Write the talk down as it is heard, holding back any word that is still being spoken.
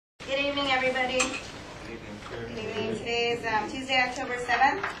everybody. Good evening. Today is Tuesday, October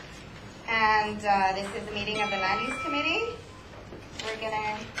 7th, and this is the meeting of the Land Use Committee. We're going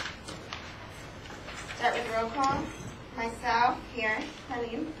to start with roll call. Myself, here.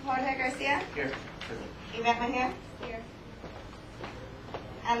 Harleen. Jorge Garcia. Here. Yvette Mahir. Here.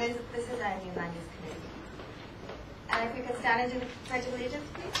 And this is our new Land Use Committee. And if we could stand and do the Pledge of Allegiance,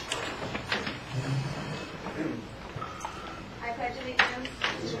 please. I pledge allegiance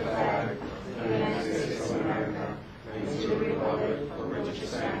to the flag of the United States of America and to the republic for which it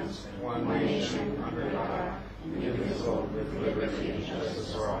stands, one nation, under God, indivisible, with liberty and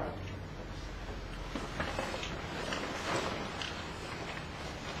justice for all.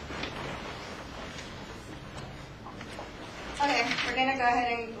 Okay, we're going to go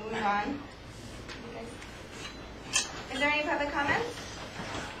ahead and move on. Is there any public comments?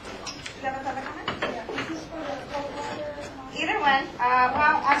 Do you have a public comment? Yeah, this is for the Clearwater. Either one.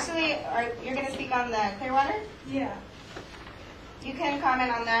 Well, actually, you're going to speak on the Clearwater? Yeah. You can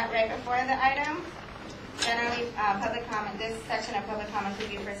comment on that right before the item. Generally, public comment, this section of public comment would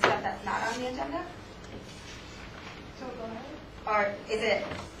be for stuff that's not on the agenda? So go ahead. Or is it,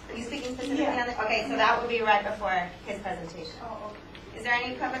 are you speaking specifically Yeah. on the, okay, so that would be right before his presentation. Oh, okay. Is there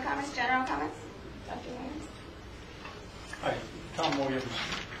any public comments, general comments? Dr. Williams? Hi, Tom Williams,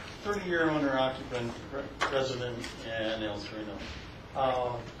 30-year owner-occupant resident in El Sereno.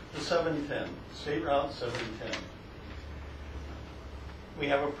 The 710, State Route 710. We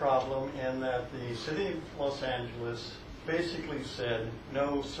have a problem in that the City of Los Angeles basically said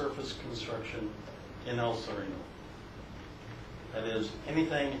no surface construction in El Sereno. That is,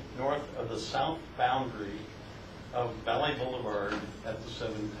 anything north of the south boundary of Valley Boulevard at the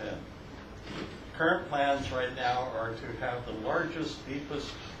 710. Current plans right now are to have the largest, deepest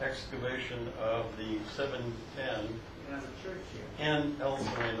excavation of the 710 in El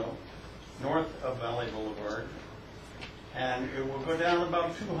Sereno, north of Valley Boulevard. And it will go down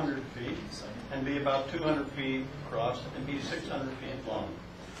about 200 feet and be about 200 feet across and be 600 feet long.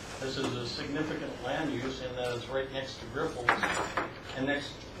 This is a significant land use in that it's right next to Griffles and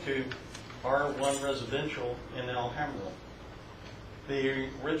next to R1 residential in El Hamra. The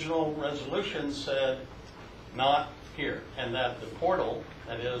original resolution said not here, and that the portal,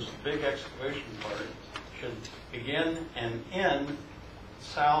 that is the big excavation part, should begin and end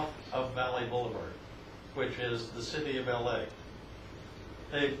south of Valley Boulevard, which is the city of LA.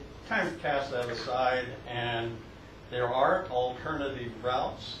 They kind of cast that aside, and there are alternative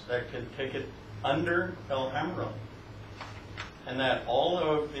routes that could take it under El Hamra, and that all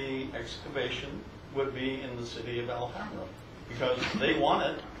of the excavation would be in the city of El Hamra, because they want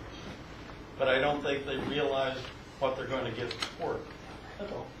it, but I don't think they realize what they're going to get for it.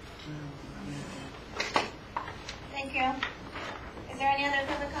 That's all. Thank you. Is there any other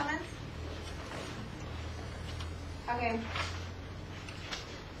public comments? Okay.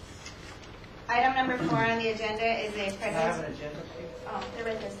 Item number 4 on the agenda is a Can I have presentation. an agenda, please? Oh, they're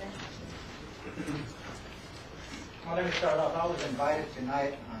right there, sir. Well, let me start off. I was invited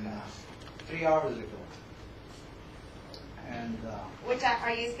tonight on 3 hours ago. And Which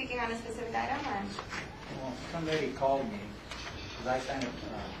are you speaking on a specific item or? well, somebody called me because I signed a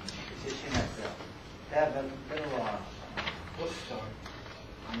petition at that little bookstore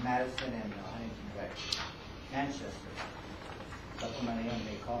on Madison and Huntington Drive, Manchester. Supplemental, and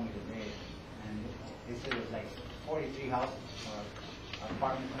they called me today, and they said it was like 43 houses or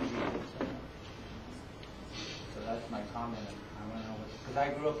apartments. So that's my comment. I want to know because I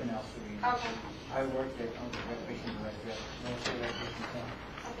grew up in El Sereno. Okay. I worked at the recreation director at North State Recreation Center.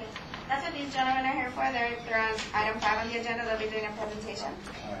 Okay. That's what these gentlemen are here for. They're on item 5 on the agenda. They'll be doing a presentation.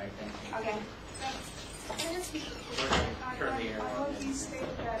 All right, thank you. Okay. Can I just speak? I know he stated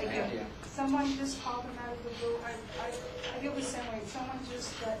that Thank you. someone just called him out of the blue. I feel the same way. Someone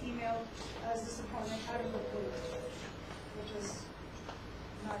just emailed us this appointment out of the blue, which is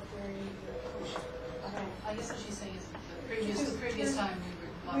not very kosher. Okay. I guess what she's saying is the previous time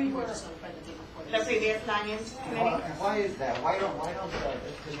we were just notified the day before. The previous Land Use Committee? And why is that? Why don't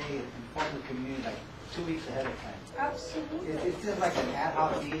this committee inform the community like 2 weeks ahead of time? Absolutely. It's just like an ad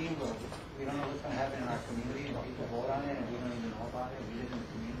hoc meeting where we don't know what's going to happen in our community and people vote on it and we don't even know about it. We live in the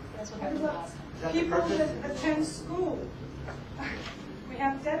community. That's what happened last time. Is that the People purpose? that attend school. We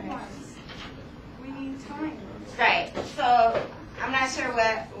have deadlines. We need time. Right. So I'm not sure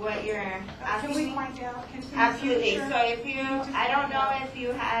what you're asking Can we me. find out? Can we Absolutely. make So sure? if you, I don't know if you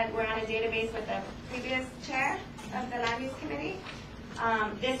were on a database with the previous chair of the Land Use Committee.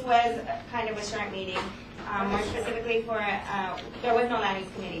 This was kind of a short meeting, more specifically for, there was no Land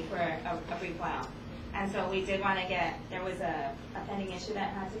Use Committee for a brief while. And so we did want to there was a pending issue that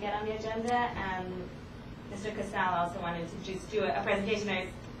had to get on the agenda, and Mr. Casal also wanted to just do a presentation.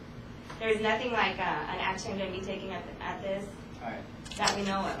 There's nothing like an action going to be taken at this All right. that we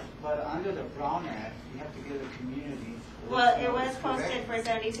know of. But under the Brown Act, you have to give the community. Well, it was posted for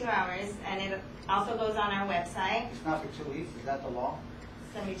 72 hours, and it also goes on our website, It's not for 2 weeks, is that the law?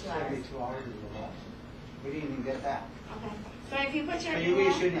 72 hours. 72 hours is the law. We didn't even get that. Okay. So if you put your So you really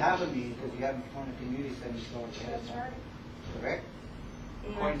email, shouldn't have a meeting because you haven't informed the community 72 hours ahead of time. Correct?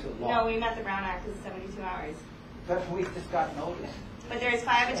 According to the law. No, we met the Brown Act, it's 72 hours. But we just got notice. But there's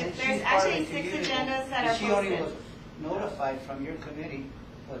And there's she's part of actually the 6 community. agendas that And are she only posted. was notified from your committee,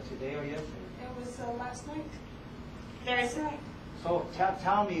 what, today or yesterday? It was last night. There's, So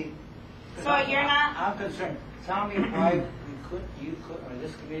tell me. 'cause So you're not- I'm concerned. Tell me why you could, or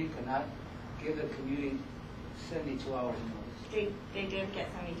this committee could not give the community 72 hours notice. they did get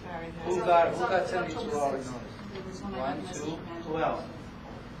 72 hours Who notice. got 72 hours notice? There was one I 1, got 2, message from Angela. 12,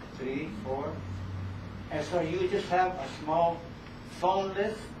 3, 4. And so you just have a small phone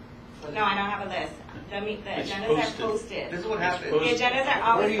list? for No, I don't have a list. The It's agendas posted. are posted. This is what The happened. agendas are Where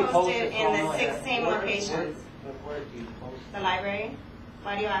always do you post posted it? in the Oh, 6 same where- locations. Where do you post? The library,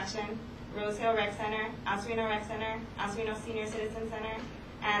 Audio Action, Rose Hill Rec Center, Sereno Rec Center, Sereno Senior Citizen Center,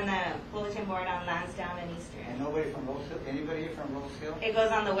 and the bulletin board on Lansdowne and And Eastern. nobody from Rose Hill? Anybody here from Rose Hill? It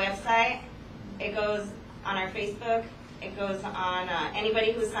goes on the website, it goes on our Facebook, it goes on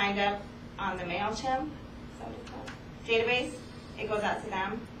anybody who signed up on the MailChimp is that what it's called? Database, it goes out to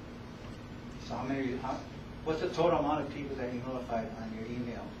them. So what's the total amount of people that you notified on your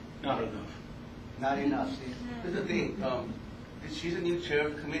email? Not enough. Not enough, see? This is the thing, she's a new chair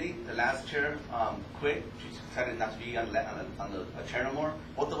of the committee. The last chair quit. She decided not to be on the chair no more.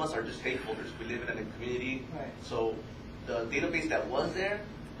 Both of us are just stakeholders. We live in a community. Right. So the database that was there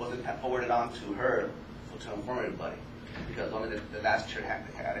wasn't forwarded on to her to inform everybody. Because only the last chair had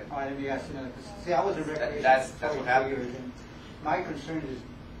it. All right, let me ask you another question. See, I was a recreation. That's for what happened. years, and my concern is,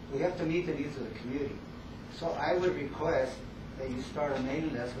 we have to meet the needs of the community. So I would request that you start a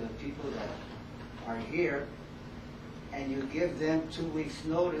mailing list with the people that are here, and you give them 2 weeks'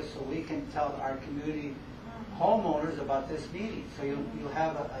 notice so we can tell our community homeowners about this meeting. So you'll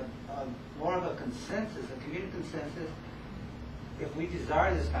have a more of a consensus, a community consensus, if we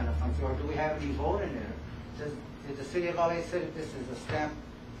desire this kind of function, or do we have any vote in there? Did the city of LA say that this is a stamp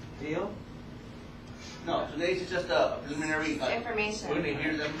deal? No, today is just a preliminary. Information. We're going to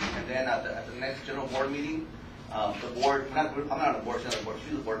hear them, and then at the next general board meeting, the board, I'm not on the board, she's on the board,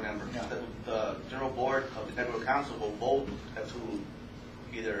 she's a board member. Yeah. The general board of the neighborhood council will vote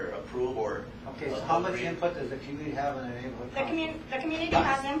to either approve or. Okay, so how much input does the community have in the neighborhood? The community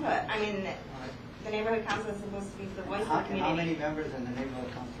has input. I mean, the neighborhood council is supposed to be the voice of the And how many community. members in the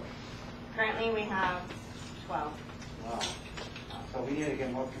neighborhood council? Currently, we have 12. Wow. So we need to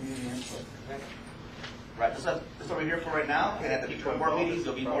get more community input, correct? Right, this is what we're here for right now, and at the Detroit board meetings,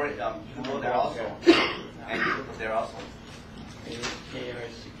 there'll be more, you can go there also. And you can go there also. May I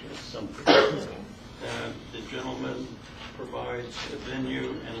suggest something? The gentleman provides a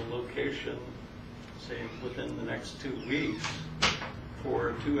venue and a location, say, within the next 2 weeks, for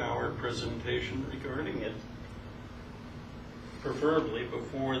a 2-hour presentation regarding it, preferably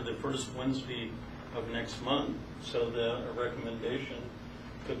before the first Wednesday of next month, so that a recommendation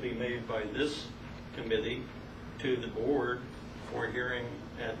could be made by this committee to the board for hearing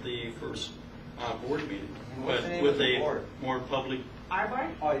at the first board meeting. And what's the But name with of the a board? more public, Our board,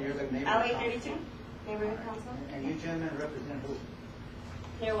 Oh, you're the neighborhood LA council. 32, neighborhood council, And you gentlemen represent who?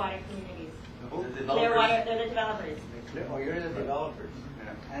 Clearwater Communities. Who? The developers- Clearwater, they're the developers. Oh, you're the developers.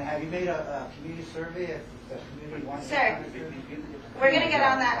 Yeah. And have you made a community survey if the community wants to? Sir, we're gonna get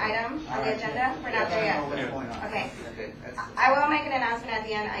on that item on the agenda. We're not there I yet. don't know what's going on. Okay. Okay, that's. I will make an announcement at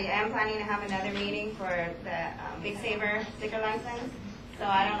the end. I am planning to have another meeting for the Big Saver sticker license. So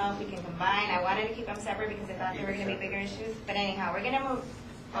I don't know if we can combine. I wanted to keep them separate because I thought there were gonna be bigger issues. But anyhow, we're gonna move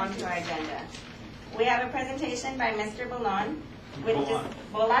on to our agenda. We have a presentation by Mr. Bolon. Bolan?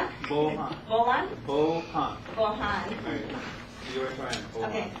 Bohan. Bolan? Bohan. Bohan. You're trying.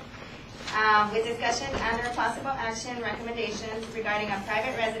 Okay. With discussion and/or possible action recommendations regarding a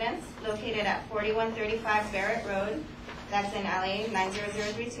private residence located at 4135 Barret Road, that's in LA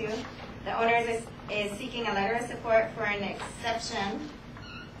 90032. The owner is seeking a letter of support for an exception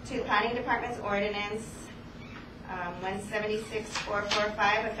to Planning Department's ordinance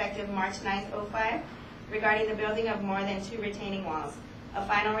 176445 effective March 9th, 05, regarding the building of more than 2 retaining walls. A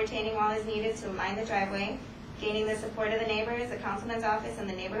final retaining wall is needed to line the driveway. Gaining the support of the neighbors, the councilman's office, and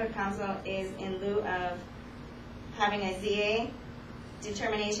the neighborhood council is in lieu of having a ZA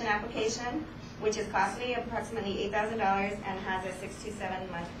determination application which is costly, approximately $8,000, and has a 6 to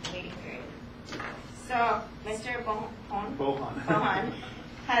 7 month waiting period. So, Mr. Bohan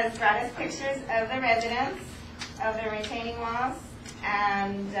has brought us pictures of the residents, of the retaining walls,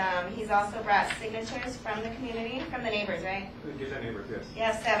 and he's also brought signatures from the community, from the neighbors, right? Yes, the neighbors, yes. You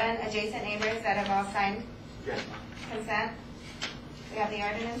have 7 adjacent neighbors that have all signed Yes. consent. We have the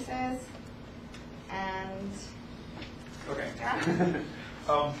ordinances, and Okay.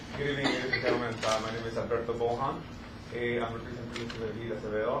 Good evening, ladies and gentlemen. My name is Alberto Bohan. I'm representing Mr. David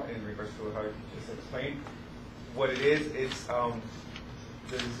Acevedo in regards to how you just explained. What it is, it's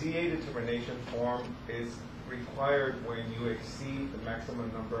the ZA determination form is required when you exceed the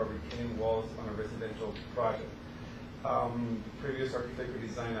maximum number of retaining walls on a residential project. Previous architect who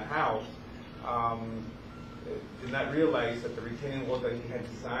designed a house did not realize that the retaining wall that he had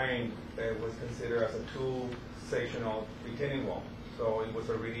designed was considered as a two-sectional retaining wall. So it was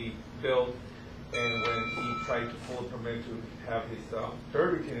already built, and when he tried to pull a permit to have his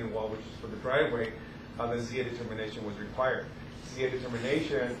third retaining wall, which is for the driveway, the ZA determination was required. ZA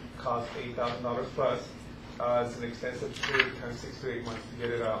determination cost $8,000 plus. It's an extensive period of time, 6 to 8 months to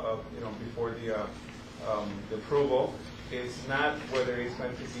get it out, before the approval. It's not whether it's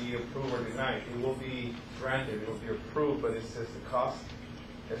going to be approved or denied. It will be granted, it will be approved, but it's just the cost,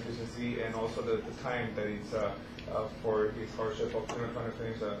 efficiency, and also the time that it's for his hardship of trying to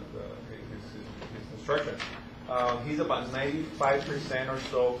finish his construction. He's about 95% or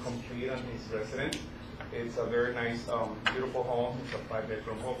so complete on his residence. It's a very nice, beautiful home. It's a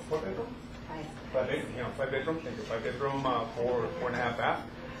 5-bedroom home. 4-bedroom? 5-bedroom. Thank you. 5-bedroom, 4.5 bath.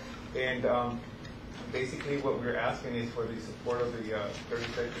 And basically, what we're asking is for the support of the LA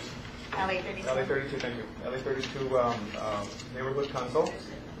 32. LA 32. Thank you. LA 32 neighborhood council.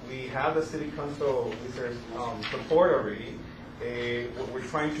 We have the city council visitors support already. What we're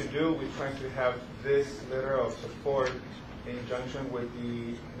trying to do, we're trying to have this letter of support in conjunction with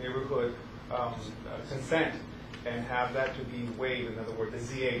the neighborhood consent, and have that to be waived. In other words, the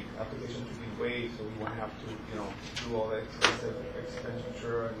ZA application to be waived, so we won't have to, do all that expensive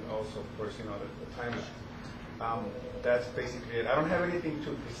expenditure, and also, of course, the time. That's basically it. I don't have anything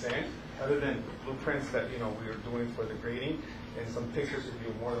to present other than blueprints that we are doing for the grading, and some pictures. If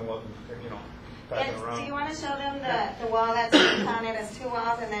you're more than welcome to, pass it around. Do you want to show them the wall that's counted as 2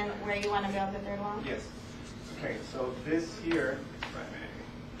 walls, and then where you want to build the 3rd wall? Yes. Okay. So this here.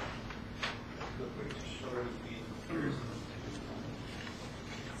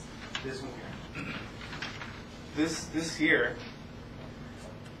 This one here. This here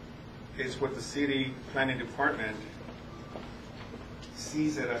is what the city planning department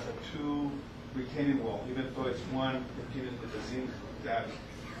sees it as a 2 retaining wall, even though it's one repeated with the zinc that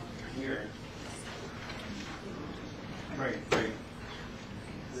here. Right.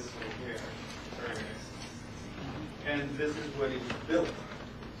 This one here. Very nice. And this is what it was built.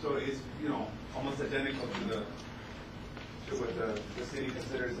 So it's almost identical to what the city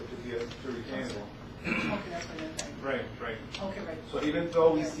considers it to be a 2 retaining wall. Okay, that's what you're saying. Right. Okay, right. So even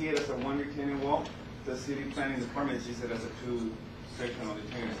though we see it as a 1 retaining wall, the city planning department sees it as a 2-sectional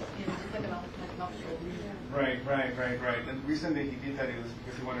retaining wall. Yeah, it's like an offshore. Right. And recently he did that, it was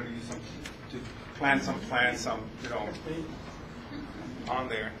because he wanted to use to plant some plants, on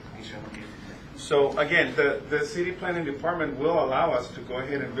there. So again, the city planning department will allow us to go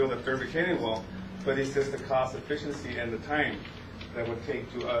ahead and build a 3rd retaining wall, but it's just the cost, efficiency, and the time that would take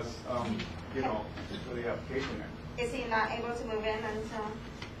to us, for the application there. Is he not able to move in until?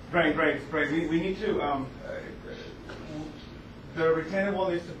 Right. We need to, the retaining wall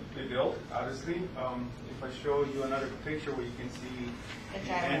needs to be built, obviously. If I show you another picture where you can see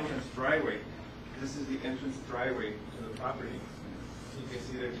the entrance driveway. This is the entrance driveway to the property. You can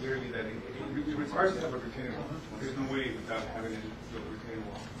see that clearly that it requires to have a retaining wall. There's no way without having a retaining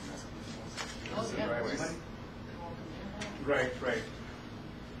wall. This is the driveway. Right.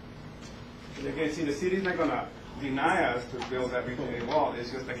 And again, see, the city's not going to deny us to build that retaining wall.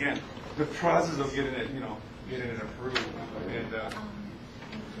 It's just, again, the process of getting it, getting it approved. And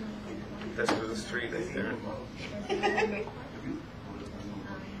that's where the street is there.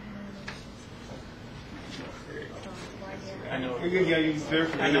 I know. Yeah, you're very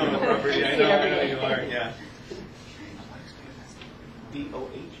familiar with the property. I know you are, yeah.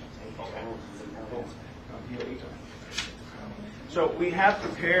 So we have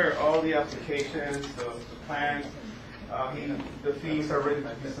prepared all the applications, the plans. The fees are ready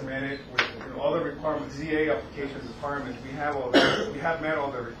to be submitted with all the requirements, ZA applications requirements. We have met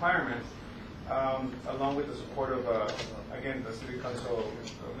all the requirements, along with the support of again the City Council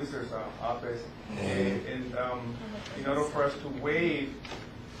Visitors Office. And in order for us to waive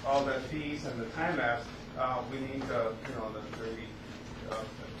all the fees and the time lapse, we need the, you know, the 30.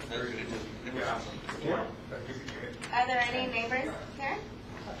 Yeah. Are there any neighbors here?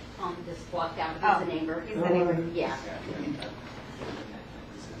 Just walk down, Oh, he's the neighbor. he's the neighbor. Yeah.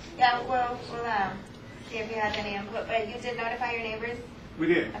 Yeah, we'll see if you had any input, but you did notify your neighbors? We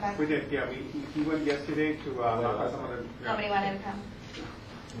did, Okay. yeah. We went yesterday to knock on some of the. Nobody wanted to come?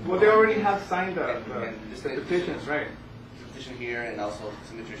 Well, they already have signed the Just petitions, right? Petition here and also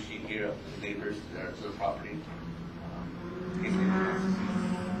signature sheet here of the neighbors that are to the property.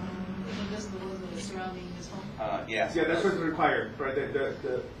 Just the surrounding his home. Yes. Yeah, that's what's required, right?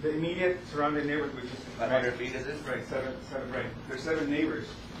 The immediate surrounding neighbors, which is. 500 feet is it? Right, seven, right. There's 7 neighbors,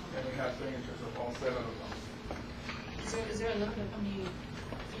 and we have signatures of all 7 of them. Is there a limit of how many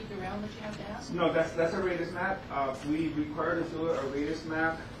feet around that you have to ask? No, that's a radius map. We require to do a radius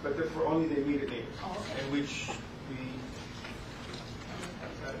map, but they're for only the immediate neighbors. Oh, okay. In which we.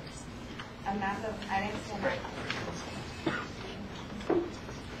 A map of, I didn't see a map.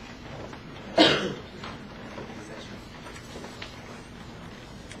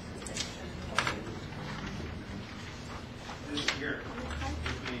 This here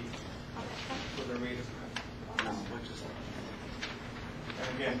would be for the radius map. And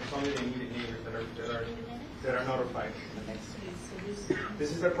again, it's only the immediate neighbors that are notified. So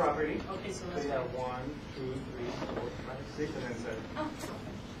This is the property. okay, so So that's you have 1, 2, 3, 4, 5, 6, and then 7. Oh,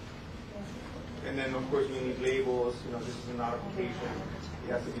 And then, of course, we need labels. You know, this is a notification.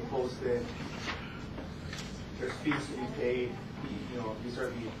 It has to be posted. There's fees to be paid. You know, these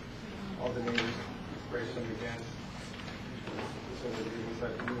are all the names, expiration again. So that it was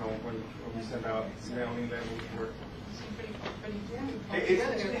like, you know, when we send out mailing labels, we're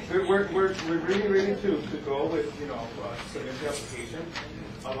really ready to go with, you know, submit the application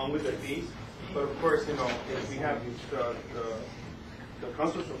along with the fees. But of course, you know, if we have the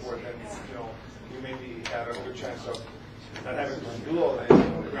council support, then, you know, we maybe have a good chance of not having to do all that,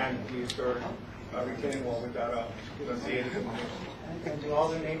 grant fees or retaining wall without, you know, seeing anything. And do all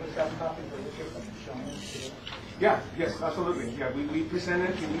the neighbors have copies of this showing it to you? Yeah, yes, absolutely. Yeah, we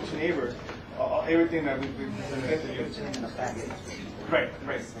presented to each neighbor everything that we presented to you. In the packet. Right.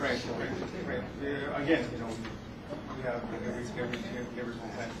 Yeah, again, you know, we have every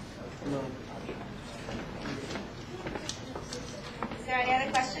consent. Is there any other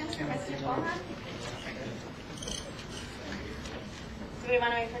questions for Mr. Tolman? Do we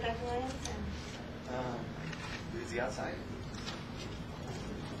want to wait for Dr. Williams? Is he outside?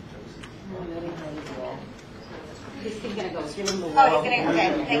 He's gonna go, give him the wall. Oh, he's gonna, okay,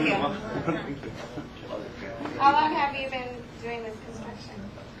 thank you. How long have you been doing this construction?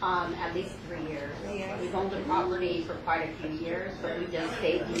 At least 3 years. 3 years. We've owned the property for quite a few years, but we just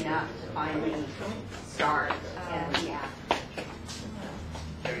saved enough to finally start. And yeah.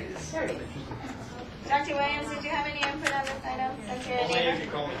 There he is. There it is. Dr. Williams, did you have any input on this item since you're a Only if neighbor?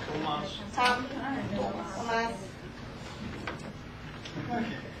 you call me Tomas. Tom? Tomas?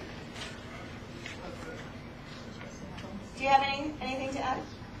 Do you have anything to add?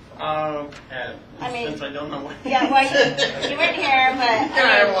 And I mean- since I don't know what. Yeah, well, you weren't here, but Yeah,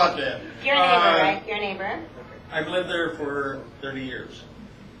 I have a lot to add. you're a neighbor, right? You're a neighbor. I've lived there for 30 years.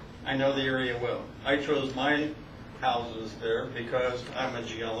 I know the area well. I chose my houses there because I'm a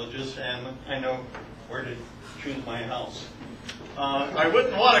geologist and I know where to choose my house. I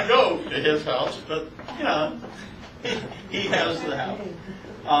wouldn't want to go to his house, but, you know, he has the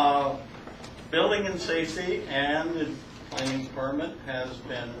house. Building and safety and the planning department has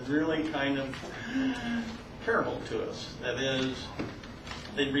been really kind of terrible to us. That is,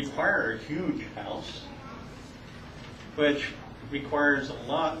 they require a huge house, which requires a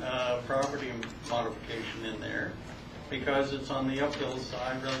lot of property modification in there because it's on the uphill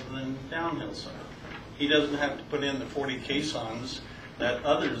side rather than downhill side. He doesn't have to put in the 40 caissons that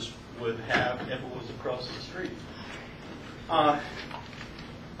others would have if it was across the street.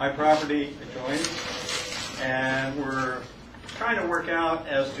 My property adjoins, and we're trying to work out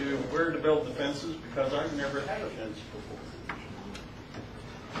as to where to build the fences because I've never had a fence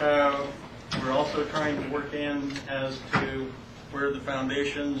before. We're also trying to work in as to where the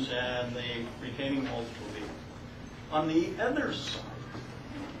foundations and the retaining walls will be. On the other side,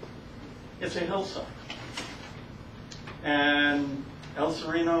 it's a hillside. And El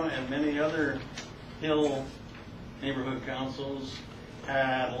Sereno and many other hill neighborhood councils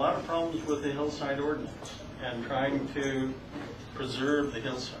had a lot of problems with the hillside ordinance and trying to preserve the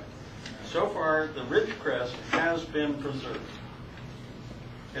hillside. So far, the ridge crest has been preserved.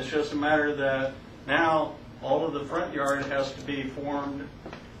 It's just a matter that now all of the front yard has to be formed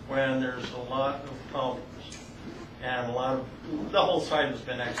when there's a lot of problems. and the whole site has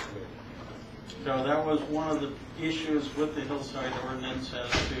been excavated. So that was one of the issues with the hillside ordinance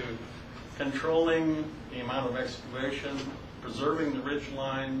as to controlling the amount of excavation, preserving the ridge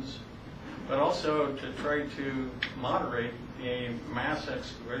lines, but also to try to moderate the mass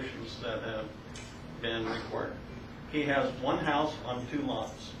excavations that have been required. He has one house on 2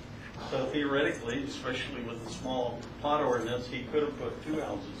 lots. So theoretically, especially with the small plot ordinance, he could have put 2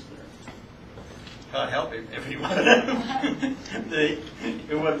 houses there. God help him if he would have. It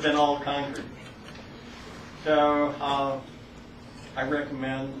would have been all concrete. So I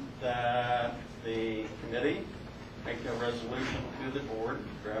recommend that the committee make a resolution to the board,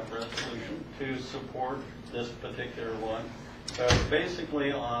 draft resolution, to support this particular one. So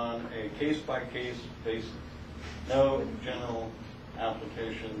basically on a case-by-case basis, no general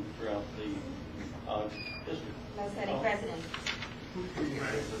application throughout the district. No setting precedent.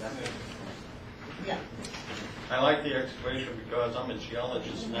 Yeah. I like the excavation because I'm a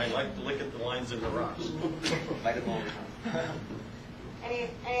geologist and I like to look at the lines in the rocks. Any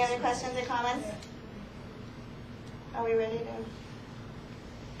other questions or comments? Are we ready to?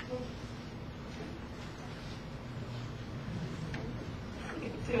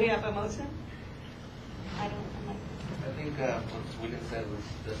 Do we have a motion? I don't. I think what William said was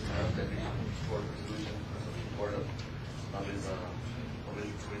just that we should support the resolution for support of his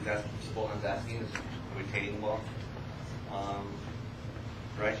Bohan's asking is retaining wall.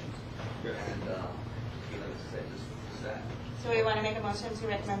 Right? Yes. And just that. So we want to make a motion to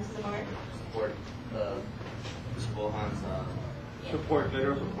recommend to the board? Support Mr. Bohan's Support,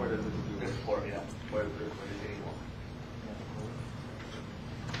 letter of support as it their is. support, yeah, for retaining wall.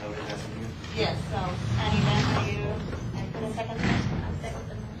 Nobody has any? Yes, so, Annie, then are you, and for the second motion, I'll second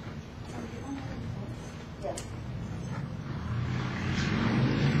the motion. Yes.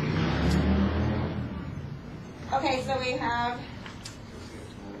 Okay, so we have,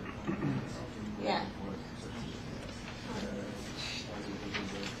 yeah.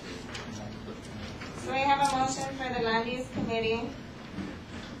 So we have a motion for the Land Use Committee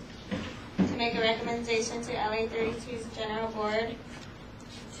to make a recommendation to LA 32's General Board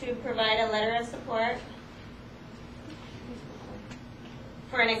to provide a letter of support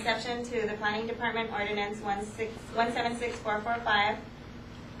for an exception to the Planning Department Ordinance 176445,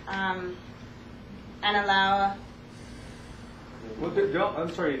 and allow. Well,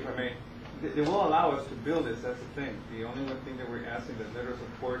 I'm sorry if I may. They will allow us to build this, that's the thing. The only one thing that we're asking, the letter of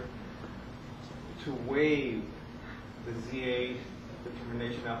support, to waive the ZA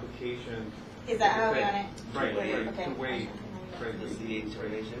determination application. Is that how we want it? Right, Okay. to waive. Right, The ZA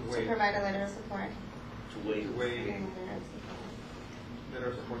determination To waive. provide a letter of support. to waive. To waive, letter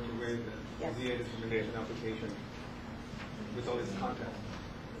of support to waive the Yes. ZA determination application with all its content.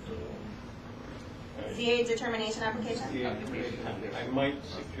 ZA determination application? ZA determination I application. might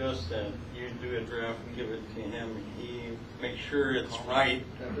suggest that you do a draft and give it to him. He makes sure it's right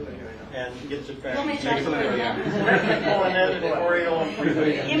and gets it back. You want me to draft Excellent, it? yeah. Oh, and editorial and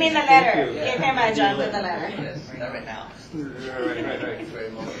everything. You mean the letter? Give him a draft of the letter. Yes, not right now. Right. Very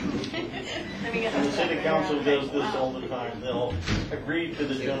much. Let me get And the this. city council does this all the time. They'll agree to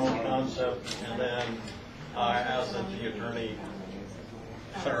the general concept and then ask that the attorney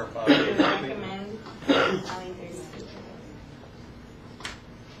clarify. Recommend.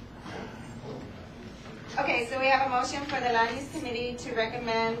 Okay, so we have a motion for the Land Use Committee to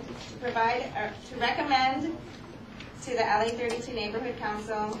recommend, to recommend to the LA 32 Neighborhood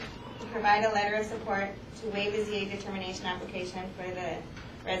Council to provide a letter of support to waive the ZA determination application for the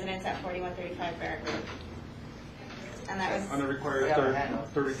residents at 4135 Barret Rd. And that was. On a required Yeah, third, hand up.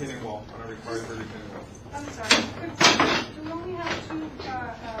 third retaining wall, on a required third retaining wall. I'm sorry, do we only have 2, members?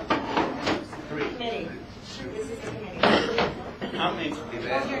 Committee. This is the committee. How many? Oh,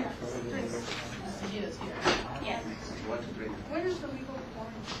 here, 3. He is here. Yes. 1, 2, 3. Where is the legal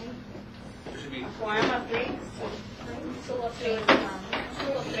form? There should be. Quorum of 3. So up to,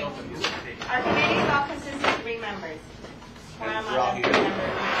 Our committee is all consistent of 3 members. Quorum We're all of 3 here.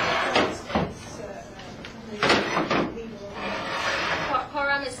 members.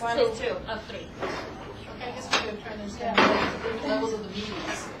 quorum is Quorum is 2. of 3. Okay, I guess we're trying to understand the levels of the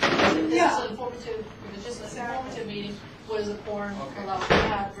meetings. Yeah. So informative, if it's just an informative meeting, what is the quorum allowed to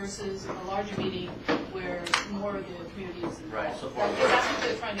have versus a larger meeting where more of the community is involved? Right, so That's what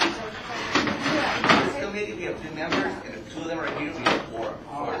they're trying to. This committee, we have 3 members, and if 2 of them are here, we have 4.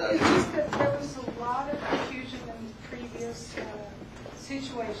 It's just that there was a lot of confusion in the previous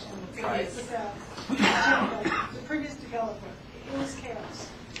situation. Right. With, the previous developer. It was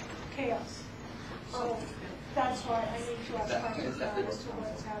chaos. So That's why I need to ask That- questions is that now the as to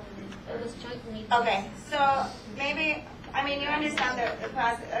what's happening. It was joint meeting. Okay, so maybe, I mean, you understand the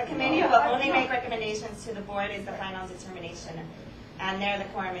process, a committee will only make recommendations to the board is the final determination. And there the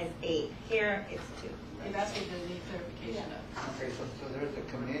quorum is 8. Here it's 2. They've asked me to need clarification of. Okay, so there's a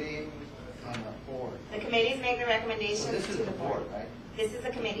committee and a board. The committees make the recommendations So this to is the the board, right? This is the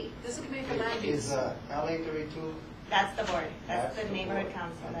committee. This is a committee for land use. Is LA 32? That's the board. That's the the neighborhood board.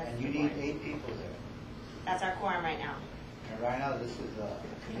 council. That's And the you need board. 8 people there. That's our quorum right now. And right now, this is a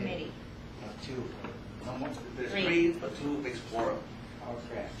Committee. of 2. No more? There's 3. 3, but 2 makes 4.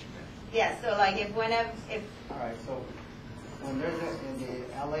 Okay. Yeah, so like if All right, so when there's in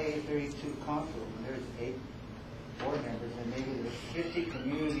the LA 32 council, when there's 8 board members and maybe there's 50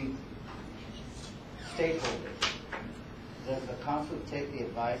 community stakeholders, does the council take the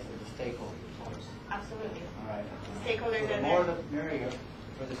advice of the stakeholders? absolutely. All right. Stakeholders So are the more there. the merrier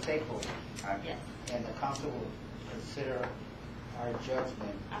for the stakeholders. Yes. And the council will consider our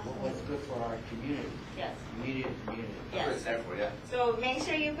judgment, what's good for our community, Yes. immediate community. That's what Yes. it's there for, yeah. So make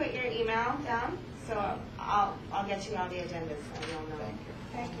sure you put your email down. So I'll get you all the agendas so you'll know. Thank you.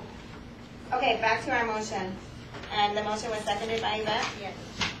 Thank you. Okay, back to our motion. And the motion was seconded by Yvette? Yes.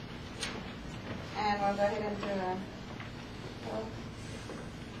 And we'll go ahead and do a vote.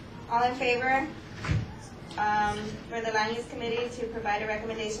 All in favor? For the Land Use Committee to provide a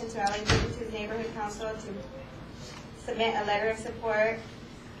recommendation to LA 32's Neighborhood Council to submit a letter of support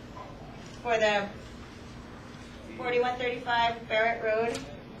for the 4135 Barret Road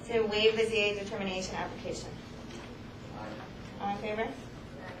to waive the ZA determination application. All in favor?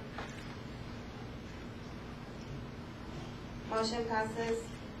 Motion passes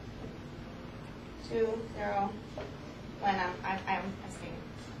 2-0. When I'm abstaining.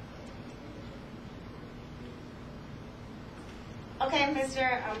 Okay,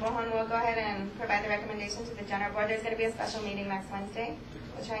 Mr. Bohon will go ahead and provide the recommendation to the general board. There's going to be a special meeting next Wednesday.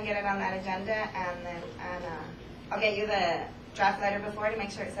 We'll try and get it on that agenda, and I'll get you the draft letter before to make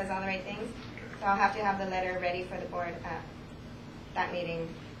sure it says all the right things. So I'll have to have the letter ready for the board at that meeting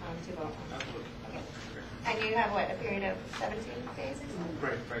to vote on. Okay. And you have what, a period of 17 days?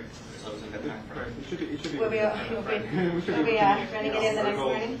 Right. So it's a good time for Right. It should be. We'll be running it in the next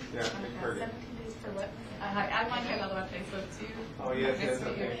morning? Yeah, perfect. 17 days for what? I'm on another one Facebook too. Oh, yes, Nice to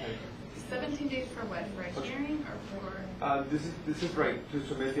okay. meet you. 17 days for what? For a hearing or for? This is right, to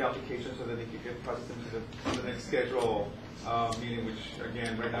submit the application so that it can get processed into the next schedule meeting, which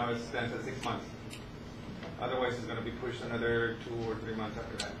again, right now it stands at 6 months. Otherwise, it's gonna be pushed another 2 or 3 months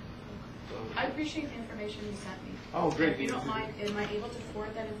after that. So- I appreciate the information you sent me. Oh, great. If you don't mind, am I able to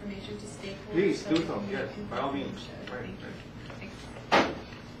forward that information to stakeholders? Please, do we so, can yes, make by all informed means. decisions? Right, Thank right. you. Thanks.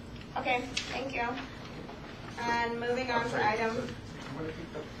 Okay, thank you. And moving on to item,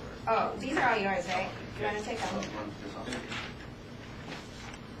 oh, these are all yours, right? You want to take them?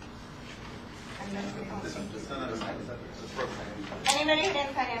 And then we can- This is for Anybody who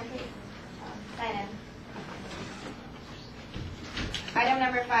didn't sign in, please sign in. Item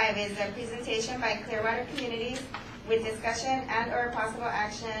number 5 is a presentation by Clearwater Communities with discussion and/or possible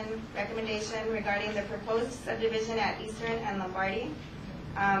action recommendation regarding the proposed subdivision at Eastern and Lombardy,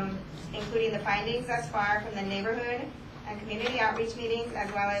 including the findings thus far from the neighborhood and community outreach meetings, as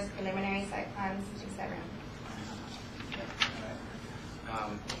well as preliminary site plans, etc.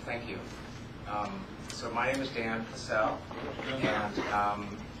 Thank you. So my name is Dan Cassell, and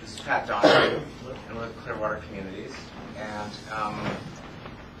this is Pat Donahue, and we're with Clearwater Communities. And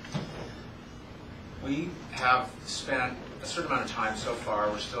we have spent a certain amount of time so far.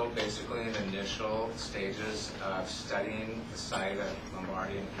 We're still basically in initial stages of studying the site at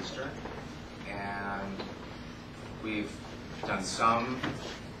Lombardy and Eastern. And we've done some,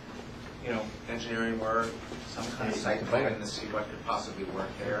 engineering work, some kind of site planning to see what could possibly work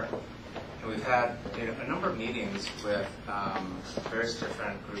there. And we've had a number of meetings with various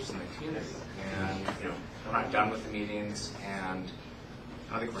different groups in the community. And we're not done with the meetings, and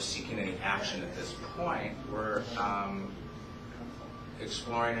I don't think we're seeking any action at this point. We're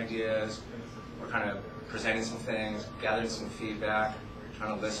exploring ideas. We're kind of presenting some things, gathering some feedback,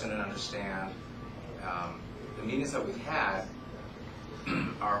 trying to listen and understand. The meetings that we've had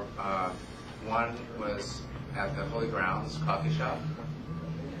are, one was at the Holy Grounds coffee shop.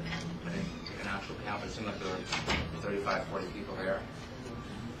 I didn't take an actual count, but it seemed like there were 35, 40 people there.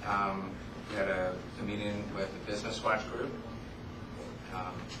 We had a meeting with the Business Watch Group.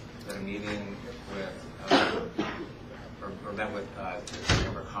 We had a meeting with, or met with the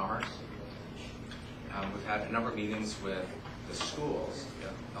Chamber of Commerce. We've had a number of meetings with the schools,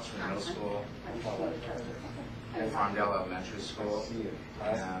 El Sereno Middle School, and Farmdale Elementary School.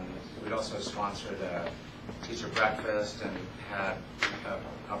 And we'd also sponsored a teacher breakfast and had an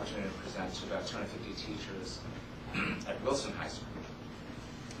opportunity to present to about 250 teachers at Wilson High School.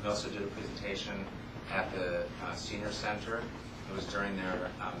 We also did a presentation at the Senior Center. It was during their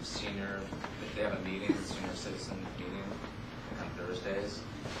they have a meeting, senior citizen meeting on Thursdays.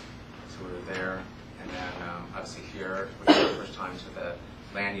 So we were there. And then obviously here, which was the first time to the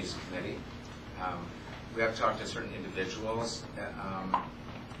Land Use Committee. We have talked to certain individuals.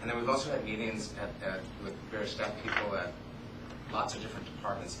 And then we've also had meetings with various staff people at lots of different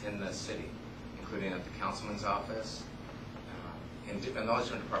departments in the city, including at the councilman's office, and all these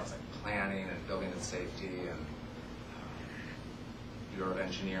different departments like planning and building and safety and Bureau of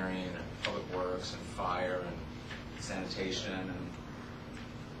Engineering and Public Works and Fire and Sanitation and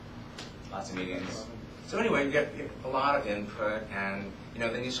lots of meetings. So anyway, you get a lot of input, and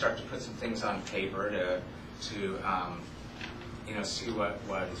then you start to put some things on paper to see what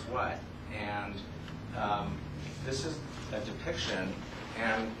is what. And this is a depiction,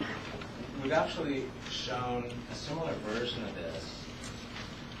 and we've actually shown a similar version of this,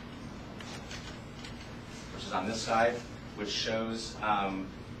 which is on this side, which shows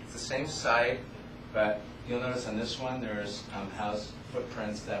it's the same site, but you'll notice on this one there's house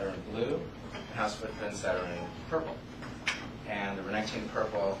footprints that are in blue and house footprints that are in purple. And there were 19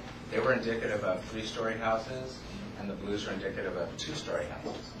 purple. They were indicative of 3-story houses, and the blues are indicative of 2-story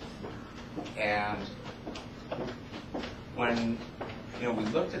houses. And when we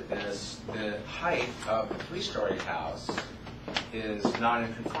looked at this, the height of the 3-story house is not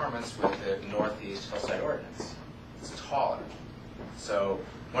in conformance with the Northeast Hillside Ordinance. It's taller. So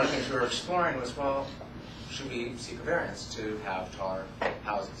one of the things we were exploring was, well, should we seek a variance to have taller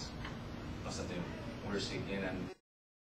houses? That's something we're seeking, and